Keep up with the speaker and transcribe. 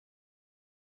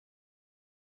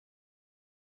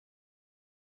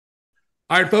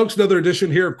All right, folks, another edition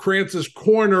here of Krantz's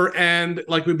Corner. And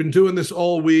like we've been doing this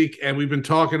all week, and we've been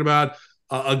talking about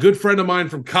a good friend of mine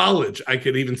from college. I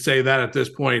could even say that at this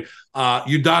point.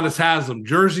 Udonis Haslem.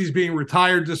 Jersey's being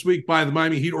retired this week by the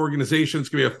Miami Heat organization. It's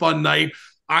going to be a fun night.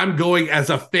 I'm going as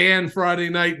a fan Friday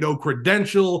night, no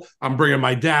credential. I'm bringing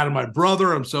my dad and my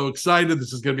brother. I'm so excited.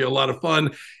 This is going to be a lot of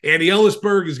fun. Andy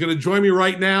Elisburg is going to join me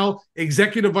right now.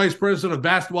 Executive Vice President of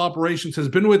Basketball Operations, has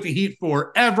been with the Heat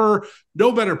forever.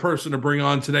 No better person to bring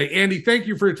on today. Andy, thank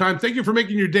you for your time. Thank you for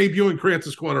making your debut in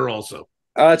Krantz's Corner also.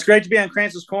 It's great to be on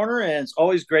Krantz's Corner, and it's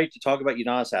always great to talk about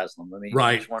Udonis Haslem. I mean,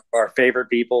 Right. he's one of our favorite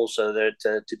people, so that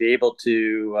to be able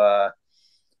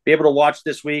to watch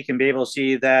this week and be able to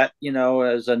see that,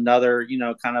 as another,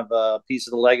 kind of a piece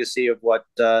of the legacy of what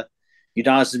Udonis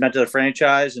has meant to the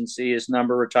franchise, and see his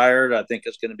number retired, I think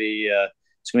it's going to be a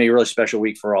really special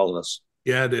week for all of us.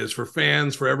 Yeah, it is, for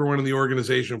fans, for everyone in the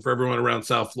organization, for everyone around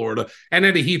South Florida, and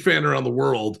any Heat fan around the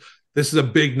world. This is a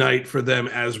big night for them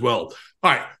as well.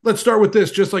 All right, let's start with this.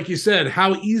 Just like you said,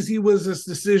 how easy was this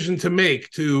decision to make,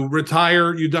 to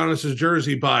retire Udonis's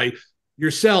jersey by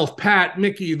yourself, Pat,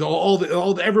 Mickey,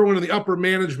 everyone in the upper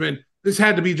management? This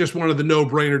had to be just one of the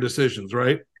no-brainer decisions,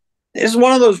 right? This is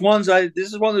one of those ones. This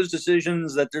is one of those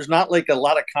decisions that there's not like a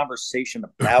lot of conversation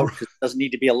about, because it doesn't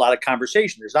need to be a lot of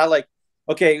conversation. There's not like,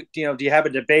 okay, do you have a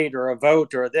debate or a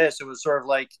vote or this? It was sort of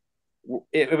like,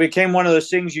 it became one of those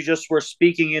things you just were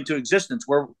speaking into existence.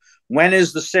 When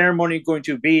is the ceremony going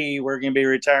to be? We're going to be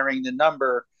retiring the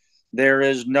number. There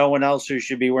is no one else who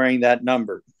should be wearing that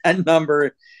number. That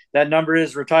number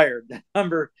is retired. That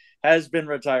number has been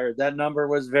retired. That number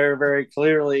was very, very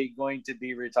clearly going to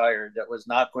be retired. That was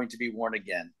not going to be worn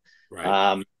again.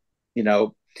 Right.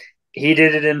 He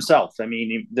did it himself. I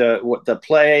mean, the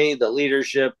play, the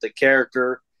leadership, the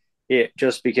character, it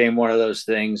just became one of those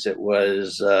things. It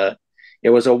was a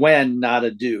when, not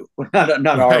a do, not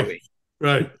Right. are we?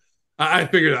 Right. I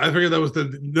figured that was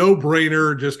the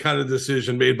no-brainer, just kind of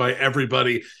decision made by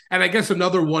everybody. And I guess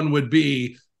another one would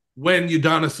be when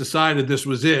Udonis decided this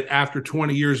was it, after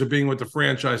 20 years of being with the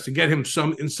franchise, to get him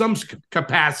in some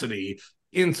capacity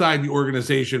inside the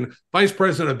organization, Vice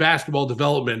President of Basketball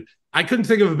Development. I couldn't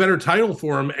think of a better title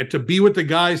for him, and to be with the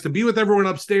guys, to be with everyone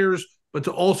upstairs, but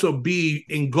to also be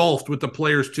engulfed with the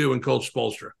players too, and Coach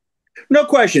Spoelstra. No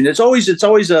question. It's always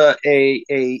a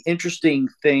interesting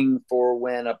thing for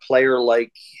when a player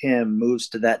like him moves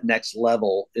to that next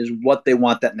level, is what they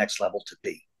want that next level to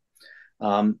be.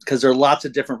 Because there are lots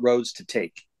of different roads to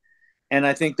take. And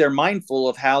I think they're mindful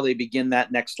of how they begin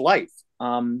that next life.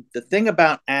 The thing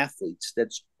about athletes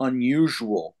that's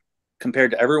unusual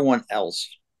compared to everyone else,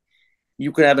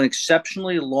 you could have an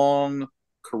exceptionally long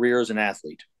career as an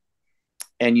athlete,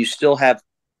 and you still have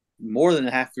more than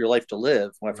half of your life to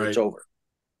live after it's over.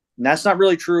 And that's not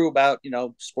really true about,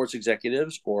 sports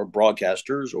executives or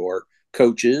broadcasters or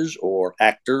coaches or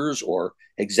actors or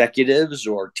executives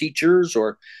or teachers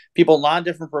or people in a lot of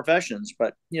different professions.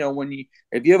 But,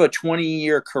 if you have a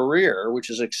 20-year career, which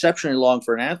is exceptionally long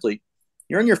for an athlete,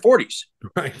 you're in your 40s.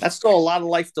 Right. That's still a lot of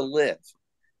life to live.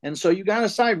 And so you got to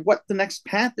decide what the next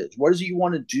path is. What is it you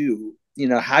want to do?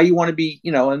 How you want to be,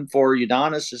 and for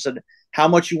Udonis, it said how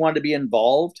much you want to be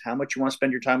involved, how much you want to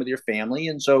spend your time with your family.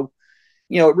 And so,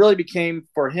 it really became,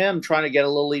 for him, trying to get a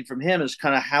little lead from him is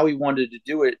kind of how he wanted to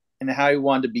do it and how he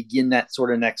wanted to begin that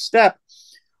sort of next step,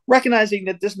 recognizing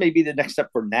that this may be the next step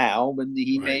for now, and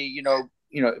he may,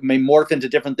 may morph into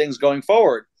different things going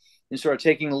forward, and sort of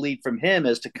taking the lead from him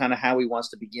as to kind of how he wants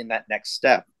to begin that next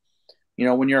step.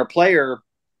 When you're a player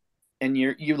and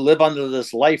you live under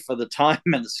this life of the time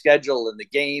and the schedule and the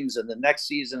games and the next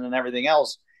season and everything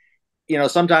else,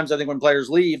 sometimes I think when players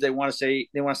leave, they want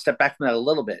to step back from that a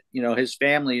little bit. His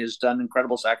family has done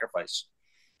incredible sacrifice.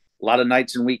 A lot of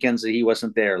nights and weekends that he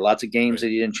wasn't there. Lots of games that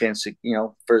he didn't chance to,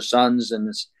 for his sons,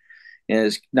 and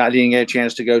his not didn't get a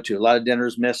chance to go to. A lot of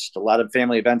dinners missed. A lot of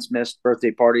family events missed.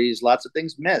 Birthday parties. Lots of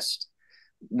things missed.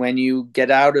 When you get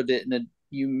out of it, and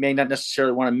you may not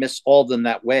necessarily want to miss all of them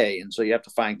that way, and so you have to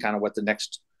find kind of what the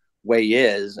next way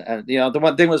is. And the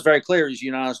one thing was very clear is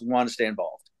Udonis wanted to stay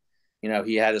involved.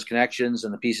 He had his connections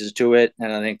and the pieces to it,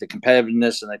 and I think the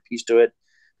competitiveness and that piece to it,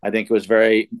 I think it was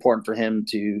very important for him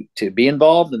to be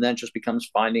involved, and then it just becomes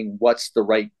finding what's the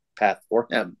right path for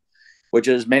him, which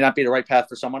may not be the right path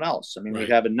for someone else. I mean, we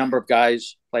have a number of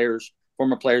guys,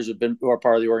 former players who are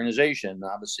part of the organization,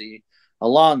 obviously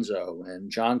Alonzo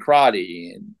and John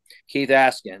Crotty and Keith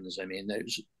Askins. I mean,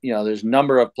 there's a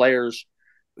number of players,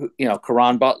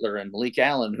 Karan Butler and Malik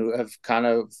Allen, who have kind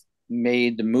of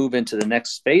made the move into the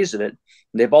next phase of it.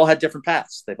 They've all had different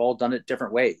paths. They've all done it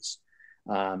different ways.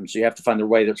 So you have to find the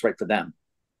way that's right for them.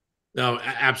 No,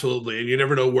 absolutely. And you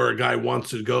never know where a guy wants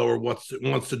to go or wants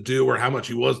to do or how much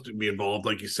he wants to be involved,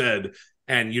 like you said.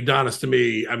 And Udonis, to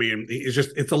me, I mean,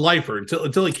 it's a lifer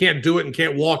until he can't do it and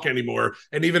can't walk anymore.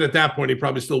 And even at that point, he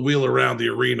probably still wheel around the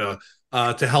arena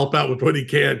to help out with what he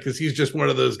can, because he's just one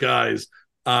of those guys.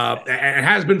 And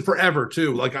has been forever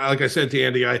too. Like I said to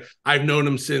Andy, I've known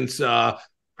him since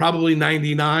probably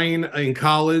 99 in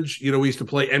college. You know, we used to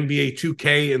play NBA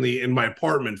 2K in my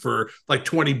apartment for like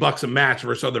 $20 a match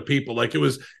versus other people. Like, it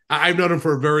was, I've known him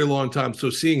for a very long time. So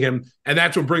seeing him, and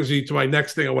that's what brings me to my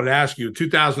next thing I want to ask you.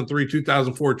 2003,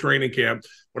 2004 training camp.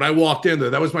 When I walked in there,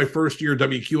 that was my first year.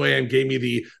 WQAM gave me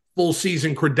the full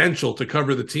season credential to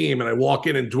cover the team. And I walk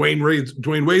in, and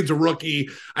Dwayne Wade's a rookie.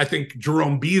 I think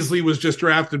Jerome Beasley was just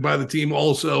drafted by the team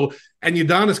also. And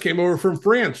Udonis came over from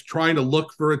France trying to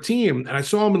look for a team. And I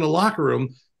saw him in the locker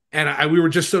room, and we were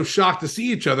just so shocked to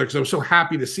see each other, because I was so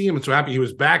happy to see him and so happy he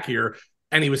was back here.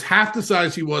 And he was half the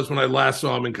size he was when I last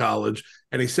saw him in college.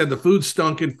 And he said the food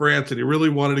stunk in France and he really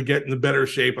wanted to get into better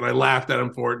shape. And I laughed at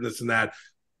him for it and this and that.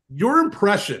 Your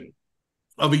impression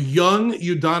of a young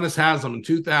Udonis Haslem in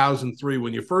 2003,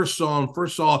 when you first saw him,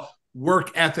 first saw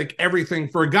work ethic, everything,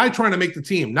 for a guy trying to make the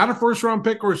team, not a first round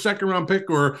pick or a second round pick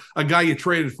or a guy you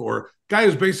traded for, guy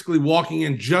who's basically walking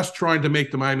in just trying to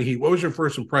make the Miami Heat. What was your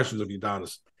first impressions of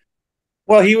Udonis?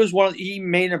 Well, he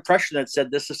made an impression that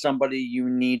said, this is somebody you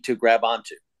need to grab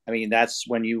onto. I mean, that's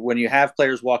when you have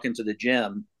players walk into the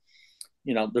gym,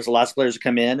 you know, there's lots of players that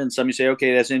come in, and some you say,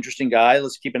 okay, that's an interesting guy.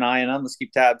 Let's keep an eye on him. Let's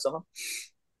keep tabs on him.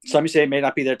 Some you say it may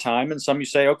not be their time, and some you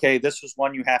say, okay, this is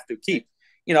one you have to keep.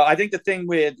 You know, I think the thing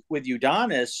with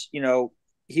Udonis, you know,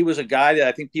 he was a guy that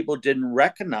I think people didn't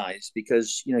recognize,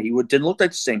 because, you know, didn't look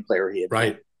like the same player he had been.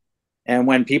 Right. And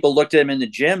when people looked at him in the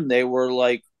gym, they were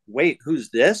like, wait, who's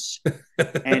this?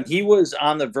 And he was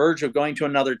on the verge of going to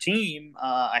another team.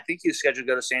 I think he was scheduled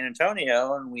to go to San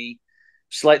Antonio, and we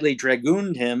slightly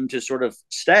dragooned him to sort of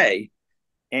stay.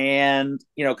 And,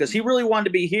 you know, because he really wanted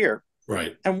to be here.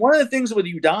 Right. And one of the things with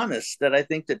Udonis that I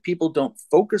think that people don't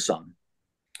focus on,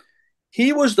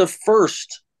 he was the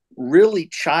first really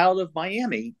child of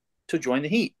Miami to join the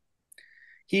Heat.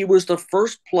 He was the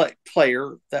first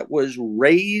player that was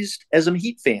raised as a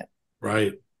Heat fan.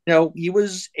 Right. You know, he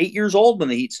was 8 years old when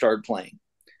the Heat started playing.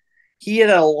 He had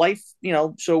a life, you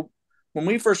know, so when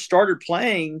we first started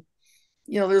playing,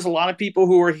 you know, there's a lot of people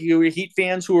who were Heat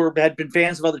fans who had been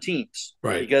fans of other teams.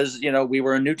 Right. Because, you know, we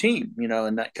were a new team, you know,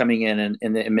 and that coming in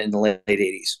the late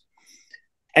 80s.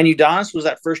 And Udonis was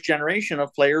that first generation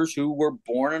of players who were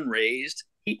born and raised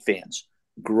Heat fans,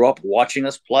 grew up watching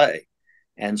us play.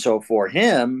 And so for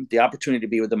him, the opportunity to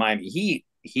be with the Miami Heat,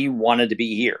 he wanted to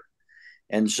be here.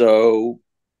 And so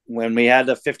when we had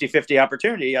the 50-50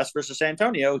 opportunity, us versus San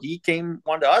Antonio, he came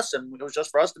on to us, and it was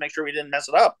just for us to make sure we didn't mess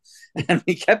it up. And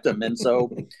we kept him. And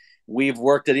so we've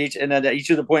worked at each of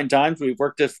the point in times, we've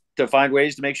worked to find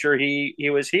ways to make sure he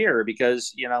was here,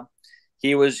 because, you know,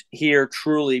 he was here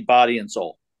truly body and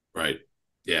soul. Right.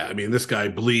 Yeah. I mean, this guy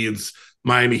bleeds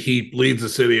Miami Heat, bleeds the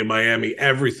city of Miami,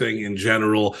 everything in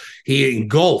general. He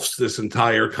engulfs this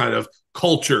entire kind of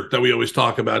culture that we always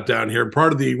talk about down here.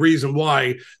 Part of the reason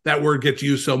why that word gets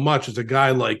used so much is a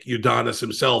guy like Udonis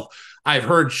himself. I've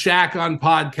heard Shaq on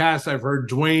podcasts. I've heard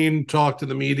Dwayne talk to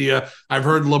the media. I've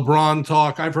heard LeBron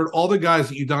talk. I've heard all the guys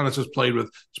that Udonis has played with,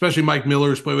 especially Mike Miller,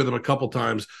 who's played with him a couple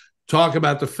times, talk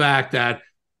about the fact that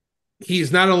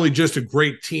he's not only just a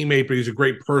great teammate, but he's a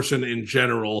great person in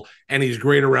general. And he's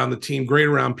great around the team, great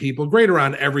around people, great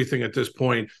around everything at this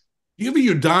point. Do you have a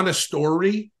Udonis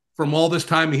story from all this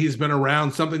time he's been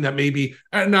around? Something that maybe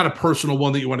not a personal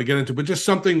one that you want to get into, but just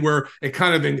something where it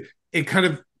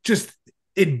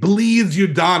bleeds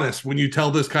Udonis when you tell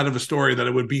this kind of a story, that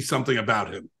it would be something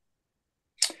about him.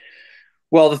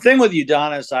 Well, the thing with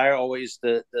Udonis,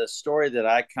 the story that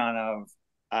I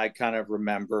kind of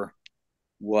remember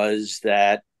was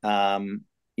that,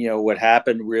 you know, what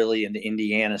happened really in the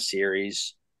Indiana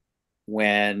series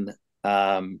when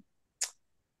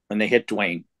they hit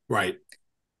Dwayne. Right.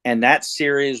 And that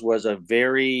series was a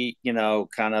very, you know,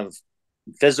 kind of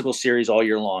physical series all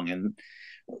year long. And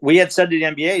we had said to the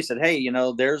NBA, said, hey, you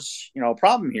know, there's, you know, a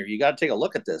problem here. You got to take a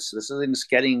look at this. This thing's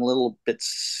getting a little bit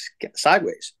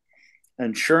sideways.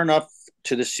 And sure enough,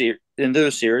 into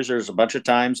the series, there's a bunch of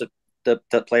times that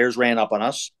the players ran up on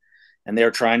us, and they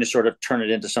were trying to sort of turn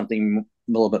it into something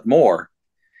a little bit more.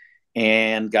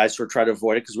 And guys sort of tried to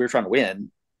avoid it because we were trying to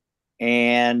win.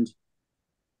 And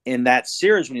in that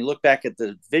series, when you look back at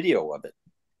the video of it,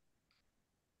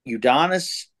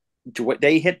 Udonis,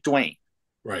 they hit Dwayne.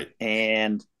 Right.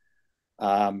 And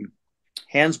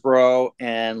Hansbrough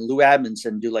and Lou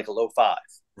Admonson do like a low five.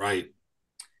 Right.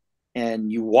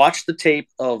 and you watch the tape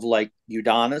of like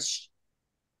Udonis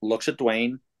looks at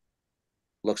Dwayne,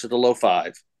 looks at the low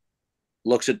five,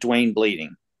 looks at Dwayne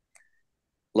bleeding,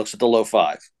 looks at the low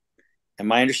five. And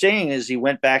my understanding is he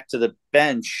went back to the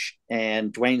bench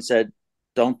and Dwayne said,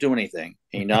 "Don't do anything."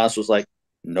 And Udonis was like,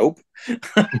 "Nope."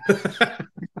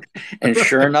 And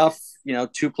sure enough,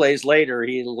 2 plays later,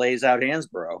 he lays out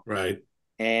Hansborough. Right.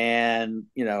 And,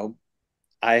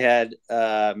 I had,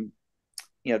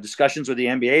 discussions with the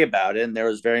NBA about it. And there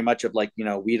was very much of like,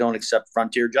 we don't accept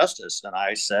frontier justice. And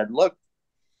I said, look,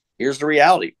 here's the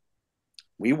reality.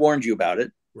 We warned you about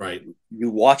it. Right.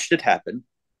 You watched it happen.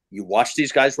 You watched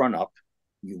these guys run up.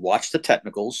 You watched the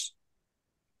technicals.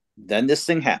 Then this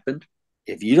thing happened.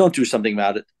 If you don't do something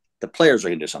about it, the players are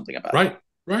going to do something about it.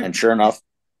 Right. And sure enough,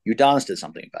 Udonis did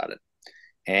something about it.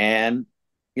 And,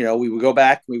 we would go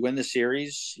back, we win the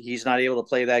series. He's not able to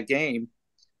play that game.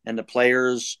 And the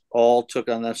players all took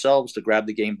on themselves to grab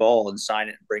the game ball and sign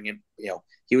it and bring him.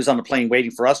 He was on the plane waiting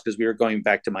for us because we were going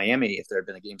back to Miami if there had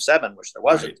been a game 7, which there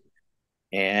wasn't.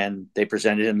 Right. And they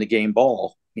presented him the game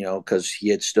ball, because he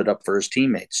had stood up for his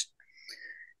teammates.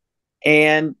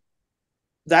 And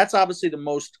that's obviously the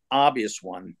most obvious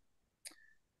one.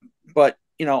 But,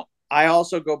 I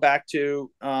also go back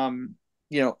to,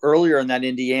 earlier in that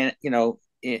Indiana,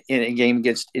 in a game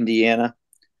against Indiana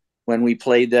when we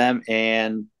played them,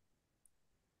 and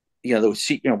we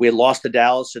had lost to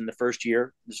Dallas in the first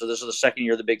year, so this is the second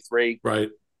year of the Big Three, right?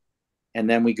 And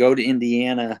then we go to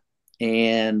Indiana,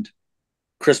 and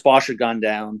Chris Bosh had gone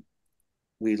down.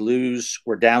 We lose.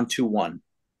 We're down 2-1,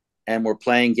 and we're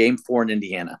playing Game 4 in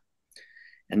Indiana.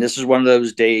 And this is one of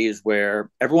those days where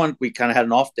we kind of had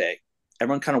an off day.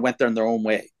 Everyone kind of went there in their own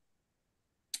way.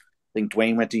 I think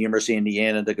Dwayne went to University of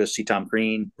Indiana to go see Tom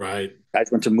Crean. Right. Guys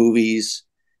went to movies.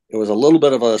 It was a little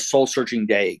bit of a soul-searching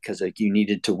day because you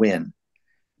needed to win.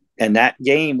 And that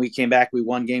game, we came back, we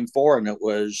won Game 4, and it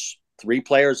was 3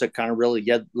 players that kind of really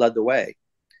led the way.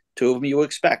 2 of them you would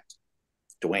expect,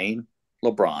 Dwayne,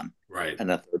 LeBron. Right. And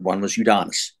the third one was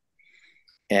Udonis.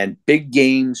 And big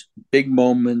games, big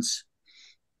moments,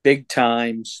 big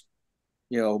times.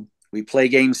 We play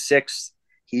Game 6.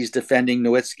 He's defending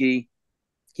Nowitzki.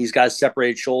 He's got a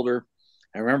separated shoulder.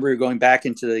 I remember going back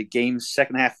into the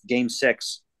second half of Game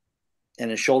 6, and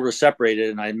his shoulder is separated.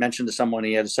 And I mentioned to someone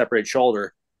he had a separated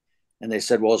shoulder. And they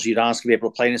said, well, is Udonis going to be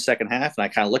able to play in the second half? And I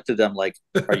kind of looked at them like,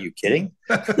 are you kidding?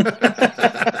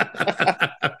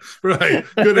 Right.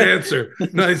 Good answer.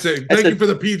 Nice. Thank you for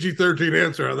the PG-13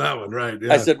 answer on that one. Right.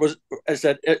 Yeah. I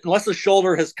said, unless the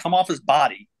shoulder has come off his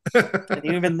body, and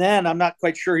even then, I'm not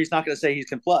quite sure he's not going to say he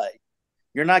can play.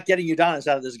 You're not getting Udonis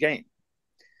out of this game.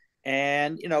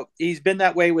 And, he's been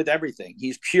that way with everything.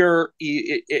 He's pure.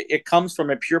 It comes from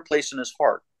a pure place in his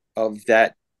heart of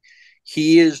that.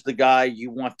 He is the guy you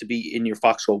want to be in your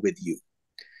foxhole with you.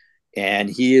 And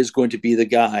he is going to be the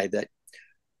guy that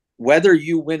whether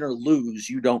you win or lose,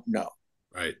 you don't know.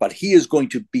 Right. But he is going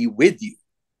to be with you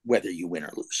whether you win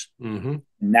or lose. Mm-hmm.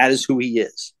 And that is who he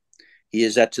is. He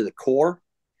is that to the core.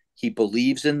 He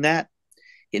believes in that.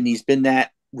 And he's been that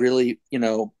really,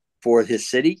 for his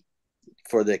city,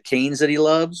 for the Canes that he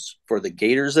loves, for the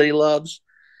Gators that he loves,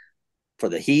 for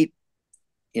the Heat.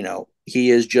 He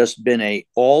has just been a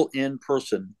all-in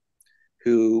person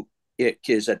who it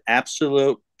is an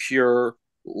absolute pure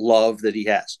love that he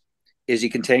has. Is he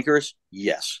cantankerous?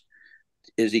 Yes.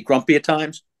 Is he grumpy at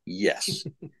times? Yes.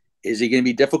 Is he going to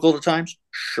be difficult at times?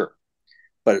 Sure.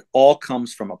 But it all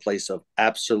comes from a place of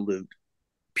absolute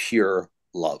pure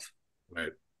love.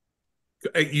 Right.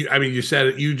 You said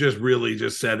it. You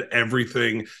just said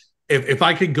everything. If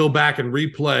I could go back and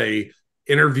replay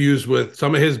interviews with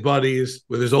some of his buddies,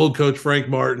 with his old coach Frank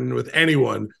Martin, with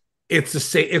anyone, it's the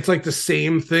same. It's like the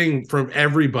same thing from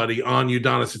everybody on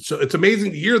Udonis. It's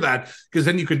amazing to hear that, because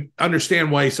then you could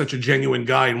understand why he's such a genuine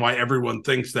guy and why everyone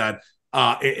thinks that.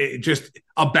 It just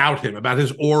about him, about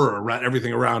his aura, about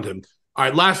everything around him. All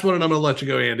right, last one, and I'm going to let you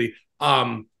go, Andy.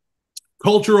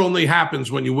 Culture only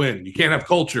happens when you win. You can't have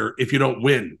culture if you don't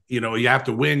win. You have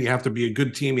to win. You have to be a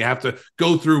good team. You have to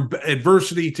go through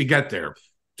adversity to get there.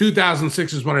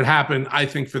 2006 is when it happened, I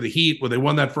think, for the Heat, where they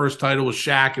won that first title with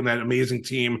Shaq and that amazing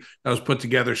team that was put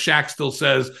together. Shaq still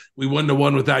says, we wouldn't have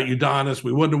won without Udonis.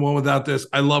 We wouldn't have won without this.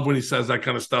 I love when he says that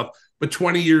kind of stuff. But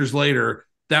 20 years later,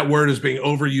 that word is being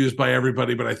overused by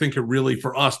everybody. But I think it really,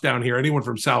 for us down here, anyone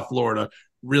from South Florida,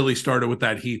 really started with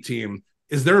that Heat team.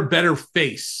 Is there a better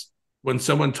face when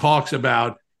someone talks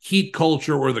about Heat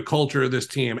culture or the culture of this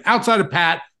team, outside of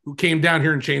Pat, who came down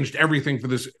here and changed everything for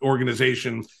this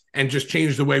organization and just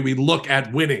changed the way we look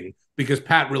at winning? because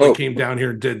Pat really came down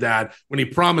here and did that. When he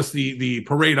promised the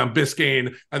parade on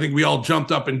Biscayne, I think we all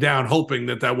jumped up and down hoping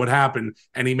that would happen,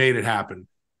 and he made it happen.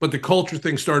 But the culture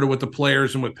thing started with the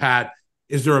players and with Pat.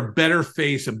 Is there a better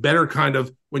face, a better kind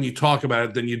of, when you talk about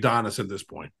it, than Udonis at this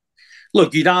point?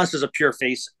 Look, Udonis is a pure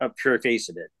face of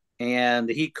it. And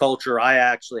the Heat culture, I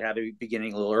actually have it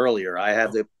beginning a little earlier. I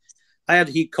have the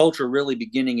Heat culture really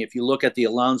beginning if you look at the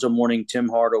Alonzo Mourning, Tim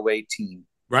Hardaway team.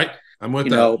 Right. I'm with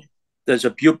that. There's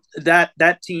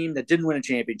that team that didn't win a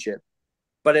championship,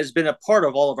 but has been a part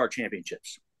of all of our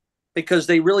championships because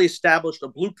they really established a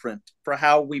blueprint for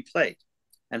how we played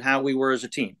and how we were as a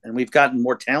team. And we've gotten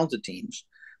more talented teams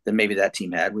than maybe that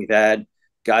team had. We've had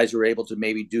guys who are able to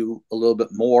maybe do a little bit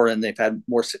more, and they've had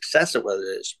more success at what it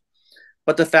is.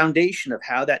 But the foundation of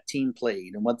how that team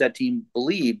played and what that team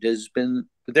believed has been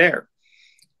there.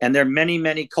 And there are many,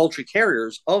 many culture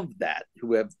carriers of that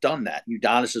who have done that.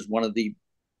 Udonis is one of the,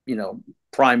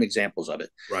 prime examples of it.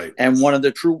 Right. And one of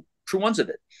the true ones of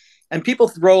it. And people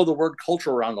throw the word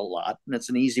culture around a lot, and it's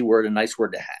an easy word, a nice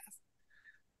word to have.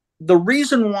 The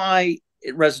reason why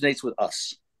it resonates with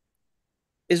us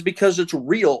is because it's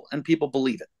real and people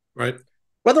believe it. Right.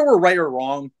 Whether we're right or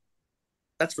wrong,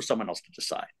 that's for someone else to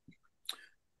decide.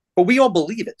 But we all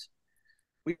believe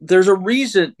it. There's a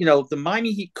reason, the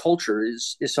Miami Heat culture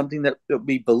is something that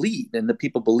we believe and that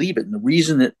people believe it. And the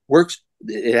reason it works,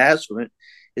 it has from it,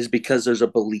 is because there's a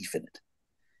belief in it.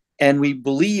 And we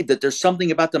believe that there's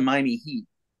something about the Miami Heat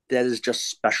that is just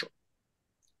special.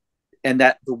 And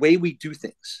that the way we do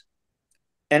things,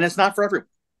 and it's not for everyone.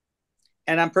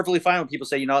 And I'm perfectly fine when people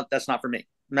say, that's not for me.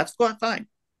 And that's fine.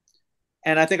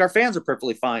 And I think our fans are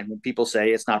perfectly fine when people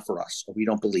say it's not for us, or we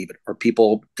don't believe it, or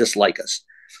people dislike us,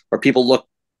 or people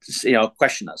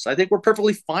question us. I think we're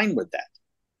perfectly fine with that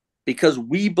because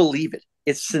we believe it.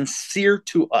 It's sincere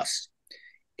to us.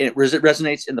 It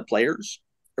resonates in the players.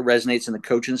 It resonates in the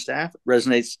coaching staff. It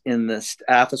resonates in the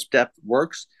staff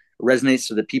works. It resonates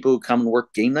to the people who come and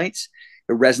work game nights.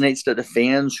 It resonates to the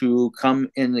fans who come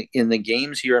in the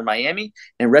games here in Miami,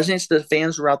 and it resonates to the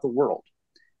fans throughout the world.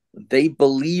 They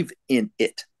believe in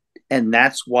it, and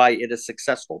that's why it is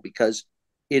successful, because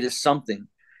it is something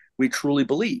we truly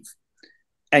believe.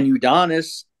 And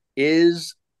Udonis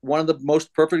is one of the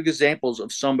most perfect examples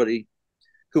of somebody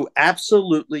who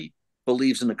absolutely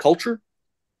believes in the culture.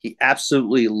 He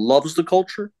absolutely loves the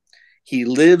culture. He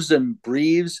lives and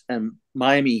breathes in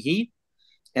Miami Heat,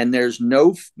 and there's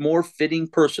no more fitting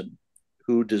person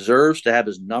who deserves to have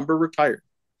his number retired.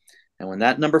 And when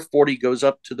that number 40 goes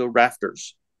up to the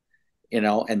rafters,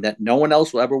 and that no one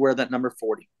else will ever wear that number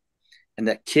 40, and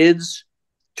that kids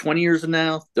 20 years from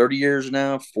now, 30 years from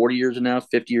now, 40 years from now,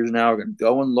 50 years from now are going to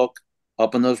go and look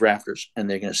up on those rafters, and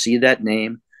they're going to see that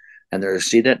name, and they're going to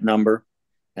see that number,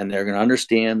 and they're going to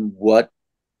understand what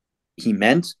he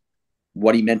meant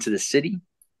to the city,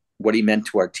 what he meant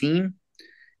to our team.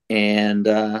 And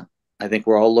I think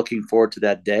we're all looking forward to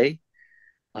that day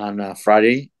on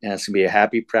Friday, and it's going to be a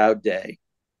happy, proud day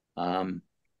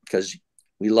because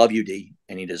we love UD,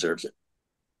 and he deserves it.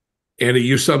 Andy,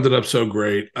 you summed it up so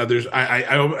great. I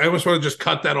almost want to just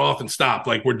cut that off and stop.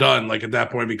 Like, we're done, like, at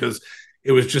that point, because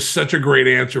it was just such a great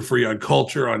answer for you on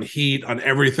culture, on Heat, on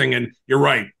everything. And you're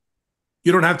right.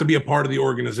 You don't have to be a part of the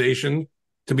organization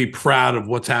to be proud of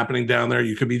what's happening down there.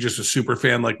 You could be just a super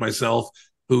fan like myself,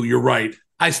 who, you're right,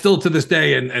 I still to this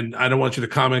day, and I don't want you to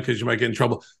comment because you might get in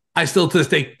trouble, I still to this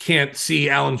day can't see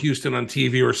Allen Houston on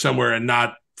TV or somewhere and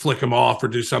not flick him off or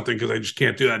do something, because I just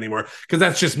can't do that anymore, because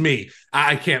that's just me.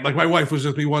 I can't. Like, my wife was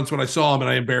with me once when I saw him and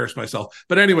I embarrassed myself.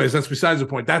 But anyways, that's besides the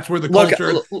point. That's where the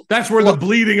culture, that's where the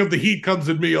bleeding of the Heat comes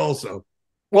in me also.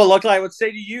 Well, look, I would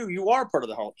say to you, you are part of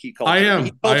the whole Heat culture. I am. The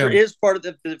Heat culture is part of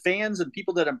the fans and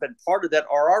people that have been part of that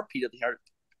are our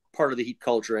part of the Heat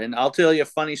culture. And I'll tell you a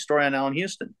funny story on Allen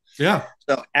Houston. Yeah.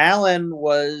 So Allen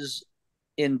was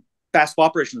in basketball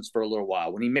operations for a little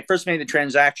while. When he first made the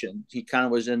transaction, he kind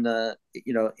of was in the,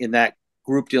 in that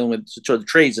group dealing with sort of the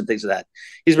trades and things like that.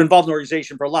 He's been involved in the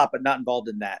organization for a lot, but not involved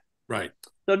in that. Right.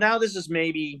 So now this is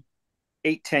maybe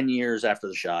 8-10 years after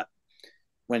the shot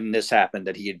when this happened,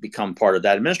 that he had become part of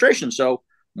that administration. So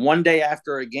one day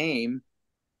after a game,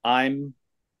 I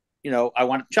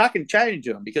want to chatting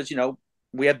to him because,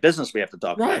 we have business we have to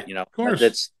talk about, of course.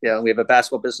 That's, we have a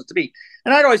basketball business to be.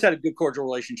 And I'd always had a good cordial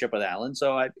relationship with Allen.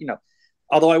 So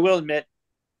although I will admit,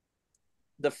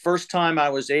 the first time I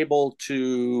was able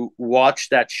to watch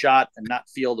that shot and not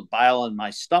feel the bile in my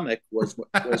stomach was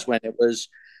when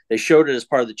they showed it as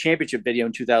part of the championship video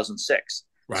in 2006.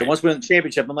 Right. So once we won the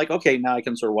championship, I'm like, okay, now I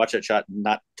can sort of watch that shot and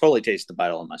not totally taste the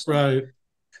bile in my stomach. Right.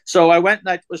 So I went and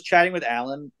I was chatting with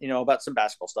Allen, about some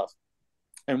basketball stuff.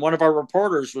 And one of our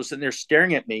reporters was sitting there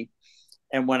staring at me.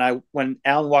 And when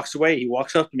Alan walks away, he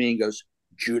walks up to me and goes,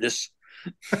 Judas.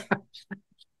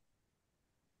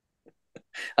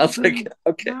 I was like,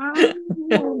 okay.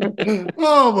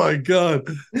 Oh my God.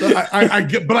 I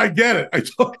get, but I get it. I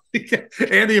totally get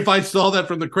it. Andy, if I saw that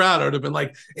from the crowd, I would have been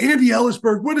like, Andy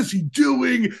Elisburg, what is he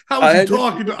doing? How is he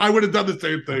talking? I would have done the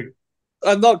same thing.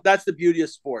 Look, that's the beauty of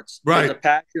sports. Right. There's a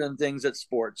passion and things at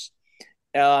sports.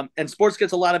 And sports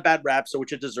gets a lot of bad rap, so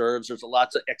which it deserves. There's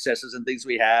lots of excesses and things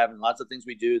we have and lots of things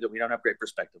we do that we don't have great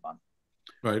perspective on.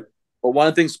 Right. But one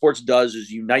of the things sports does is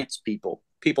unites people.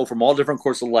 People from all different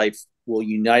courses of life will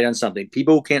unite on something.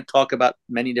 People who can't talk about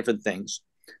many different things,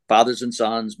 fathers and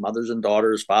sons, mothers and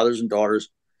daughters, fathers and daughters,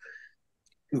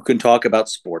 who can talk about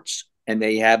sports. And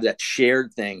they have that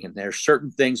shared thing. And there's certain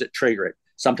things that trigger it.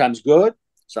 Sometimes good,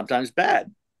 sometimes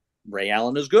bad. Ray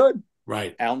Allen is good.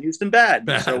 Right. Allen Houston bad.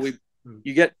 So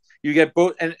you get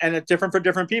both, and it's different for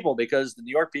different people, because the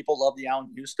New York people love the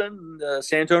Allen Houston, the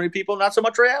San Antonio people not so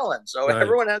much Ray Allen. So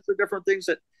everyone has their different things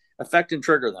that affect and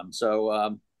trigger them.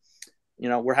 So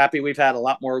we're happy we've had a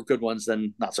lot more good ones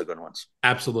than not so good ones.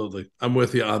 Absolutely, I'm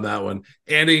with you on that one,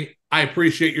 Andy. I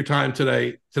appreciate your time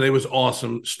today. Today was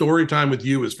awesome. Story time with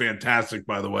you is fantastic,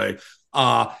 by the way.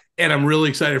 And I'm really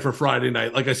excited for Friday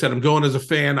night. Like I said, I'm going as a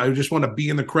fan. I just want to be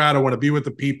in the crowd. I want to be with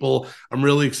the people. I'm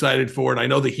really excited for it. I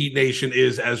know the Heat Nation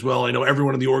is as well. I know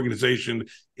everyone in the organization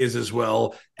is as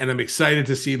well. And I'm excited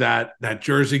to see that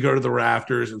jersey go to the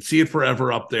rafters and see it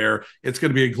forever up there. It's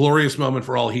going to be a glorious moment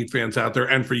for all Heat fans out there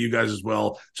and for you guys as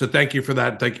well. So thank you for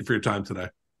that. Thank you for your time today.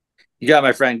 You got it,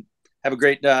 my friend. Have a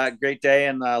great day,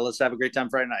 and let's have a great time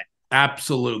Friday night.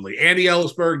 Absolutely. Andy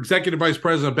Elisburg, Executive Vice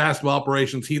President of Basketball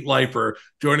Operations, Heat Lifer,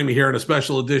 joining me here in a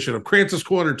special edition of Krantz's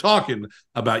Corner, talking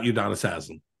about Udonis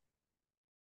Haslem.